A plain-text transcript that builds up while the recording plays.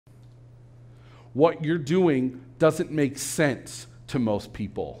what you're doing doesn't make sense to most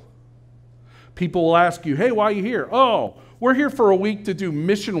people. People will ask you, hey, why are you here? Oh, we're here for a week to do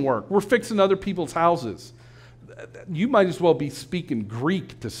mission work. We're fixing other people's houses. You might as well be speaking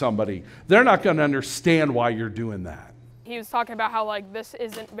Greek to somebody. They're not going to understand why you're doing that. He was talking about how like this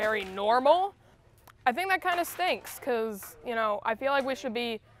isn't very normal. I think that kind of stinks because, you know, I feel like we should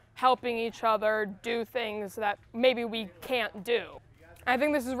be helping each other do things that maybe we can't do. I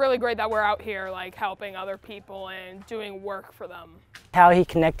think this is really great that we're out here like helping other people and doing work for them. How he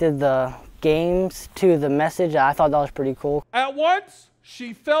connected the games to the message, I thought that was pretty cool. At once,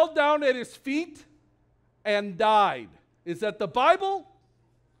 she fell down at his feet and died. Is that the Bible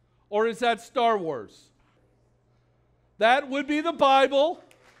or is that Star Wars? That would be the Bible.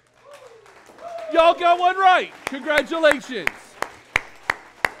 Y'all got one right. Congratulations.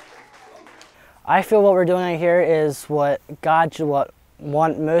 I feel what we're doing right here is what God should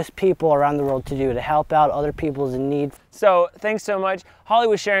want most people around the world to do, to help out other people's in need. So thanks so much. Holly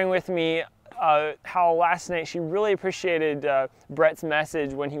was sharing with me how last night she really appreciated Brett's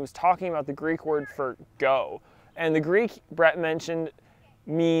message when he was talking about the Greek word for go. And the Greek Brett mentioned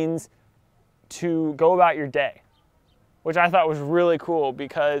means to go about your day, which I thought was really cool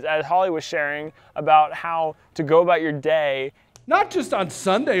because as Holly was sharing about how to go about your day, not just on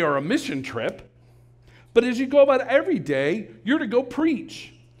Sunday or a mission trip, but as you go about every day, you're to go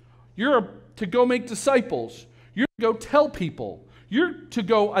preach. You're to go make disciples. You're to go tell people. You're to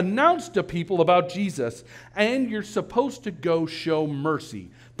go announce to people about Jesus. And you're supposed to go show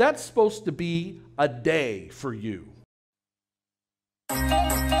mercy. That's supposed to be a day for you.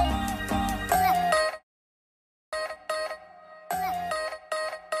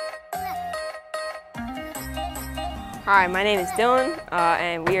 Hi, my name is Dylan,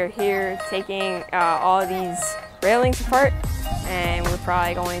 and we are here taking all of these railings apart, and we're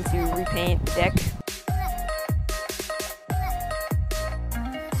probably going to repaint the deck.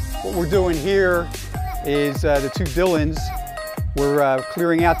 What we're doing here is the two Dylans. We're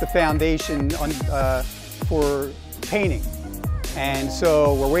clearing out the foundation for painting. And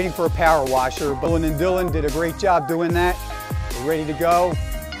so we're waiting for a power washer. Dylan and Dylan did a great job doing that. We're ready to go.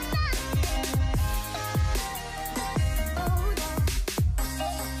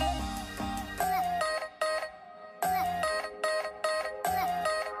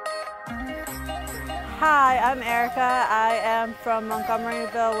 Hi, I'm Erica. I am from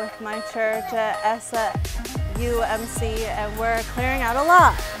Montgomeryville with my church at SUMC, and we're clearing out a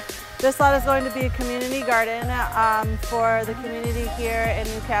lot. This lot is going to be a community garden for the community here in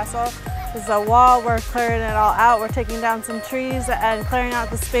Newcastle. This is a wall, we're clearing it all out. We're taking down some trees and clearing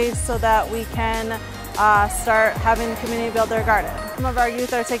out the space so that we can start having the community build their garden. Some of our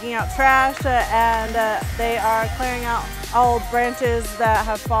youth are taking out trash and they are clearing out old branches that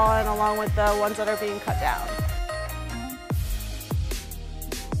have fallen along with the ones that are being cut down.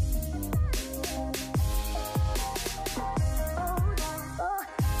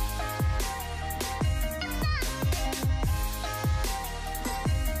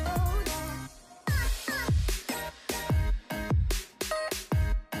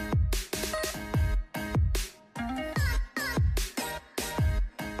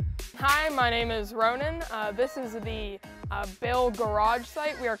 Hi, my name is Ronan. This is the Bill garage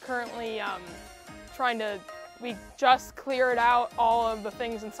site. We are currently we just cleared out all of the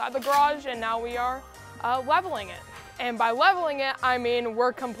things inside the garage and now we are leveling it. And by leveling it, I mean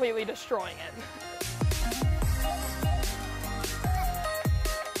we're completely destroying it.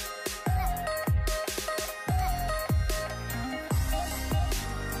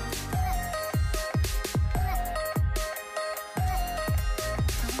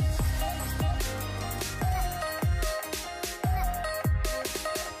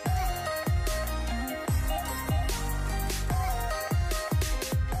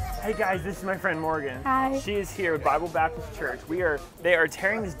 hey guys, this is my friend Morgan. Hi. She is here with Bible Baptist Church. They are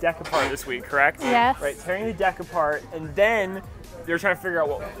tearing this deck apart this week, correct? Yes. Right, tearing the deck apart, and then they're trying to figure out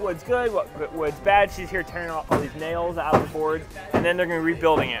what wood's good, what wood's bad. She's here tearing off all these nails out of the boards, and then they're going to be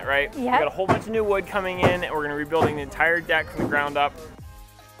rebuilding it, right? Yep. We got a whole bunch of new wood coming in, and we're going to be rebuilding the entire deck from the ground up.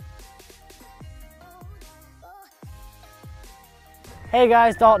 Hey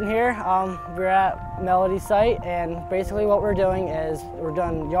guys, Dalton here. We're at Melody site, and basically what we're doing is we're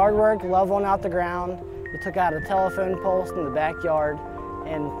doing yard work, leveling out the ground. We took out a telephone post in the backyard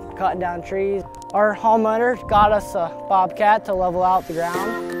and cutting down trees. Our homeowner got us a bobcat to level out the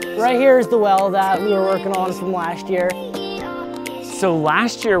ground. Right here is the well that we were working on from last year. So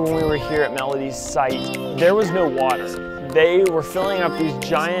last year when we were here at Melody's site, there was no water. They were filling up these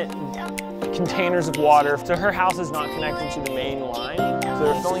giant containers of water. So her house is not connected to the main line. So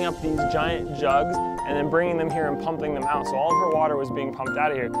So they're filling up these giant jugs and then bringing them here and pumping them out. So all of her water was being pumped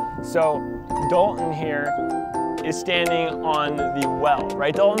out of here. So Dalton here is standing on the well,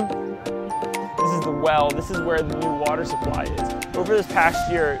 right Dalton? This is the well, this is where the new water supply is. Over this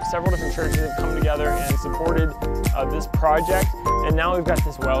past year, several different churches have come together and supported this project, and now we've got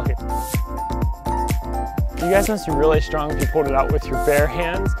this well here. You guys must be really strong if you pulled it out with your bare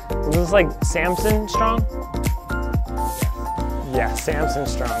hands. Was this like Samson strong? Yeah, Samson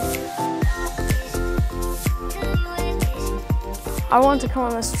strong. I wanted to come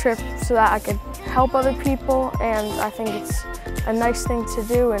on this trip so that I could help other people, and I think it's a nice thing to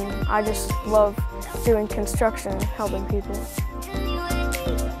do, and I just love doing construction and helping people.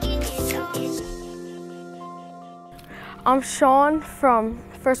 I'm Sean from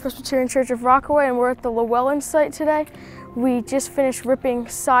First Presbyterian Church of Rockaway, and we're at the Llewellyn site today. We just finished ripping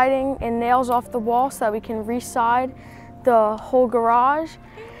siding and nails off the wall so that we can re-side the whole garage,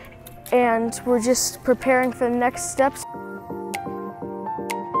 and we're just preparing for the next steps.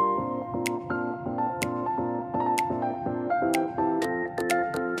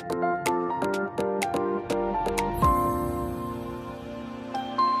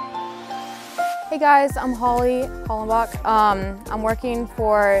 Hey guys, I'm Holly Hollenbach. I'm working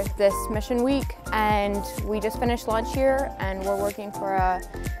for this mission week, and we just finished lunch here, and we're working for a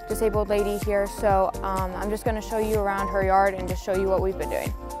disabled lady here. So I'm just going to show you around her yard and just show you what we've been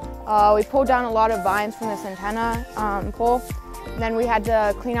doing. We pulled down a lot of vines from this antenna pole, and then we had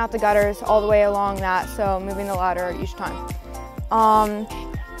to clean out the gutters all the way along that, so moving the ladder each time.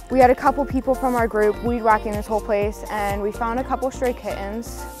 We had a couple people from our group weed whacking this whole place, and we found a couple stray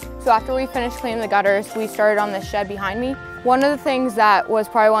kittens. So after we finished cleaning the gutters, we started on this shed behind me. One of the things that was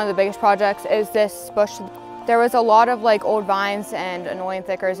probably one of the biggest projects is this bush. There was a lot of like old vines and annoying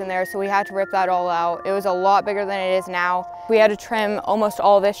thickers in there, so we had to rip that all out. It was a lot bigger than it is now. We had to trim almost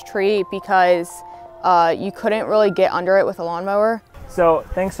all this tree because you couldn't really get under it with a lawnmower. So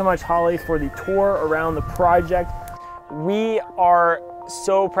thanks so much, Holly, for the tour around the project. We are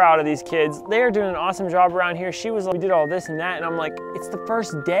so proud of these kids. They are doing an awesome job around here. She was like, we did all this and that, and I'm like, it's the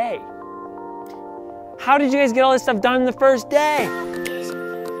first day. How did you guys get all this stuff done in the first day?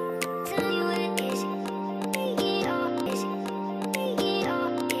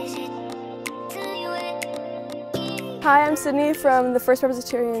 Hi, I'm Sydney from the First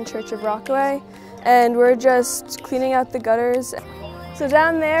Presbyterian Church of Rockaway, and we're just cleaning out the gutters. So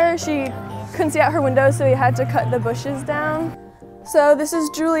down there, she couldn't see out her window, so we had to cut the bushes down. So this is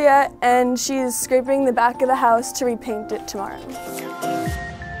Juliet, and she's scraping the back of the house to repaint it tomorrow.